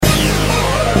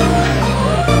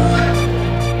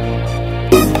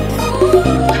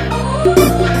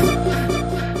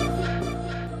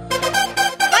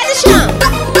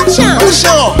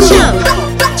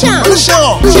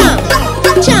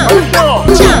chão.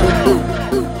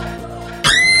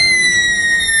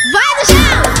 Vai no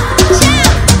chão, chão,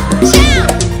 chão,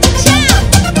 chão.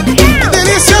 Que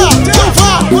delícia! Então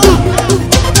vá!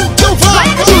 Então vá! Vai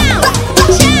no chão,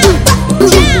 chão,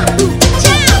 chão,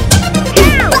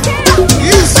 chão.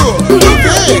 Isso!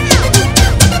 Vem!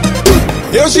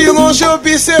 Eu de longe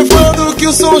observando que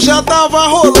o som já tava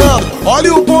rolando.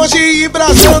 Olha o bonde e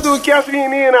brasando que as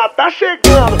meninas tá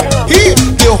chegando. E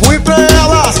deu ruim pra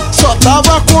elas, só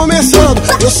tava começando.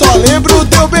 Eu só lembro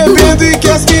de eu bebendo e que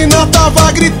as meninas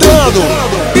tava gritando.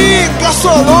 Miga,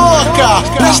 sou louca,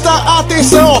 presta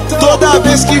atenção. Toda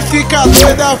vez que fica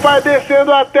doida vai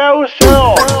descendo até o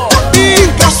chão.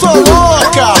 Miga, sou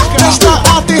louca, presta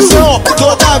atenção.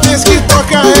 Toda vez que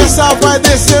toca essa vai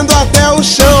descendo até o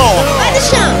chão. Vai no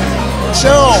chão,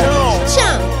 Chão,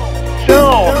 chão,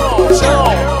 chão,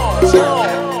 chão, chão.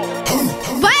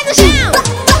 Vai no chão,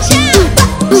 chão,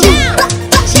 chão,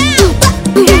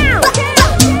 chão.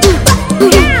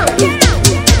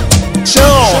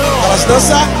 chão. Elas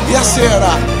dançam e a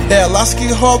cena, elas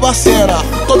que roubam a cena.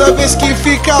 Toda vez que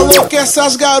fica louca,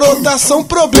 essas garotas são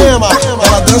problema.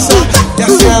 Ela dança e a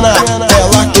cena,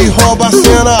 ela que rouba a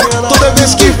cena. Toda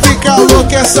vez que fica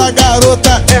louca, essa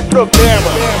garota é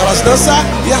problema. Elas dançam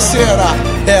e a cena,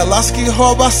 elas que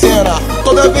roubam a cena.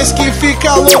 Toda vez que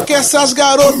fica louca, essas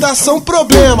garotas são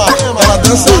problema. Ela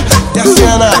dança e a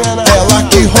cena, ela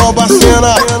que rouba a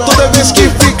cena. Toda vez que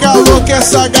fica louca,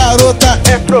 essa garota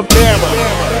é problema.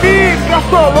 Fica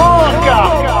só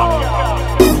louca.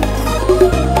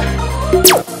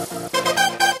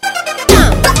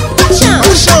 Chão,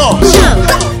 No chão,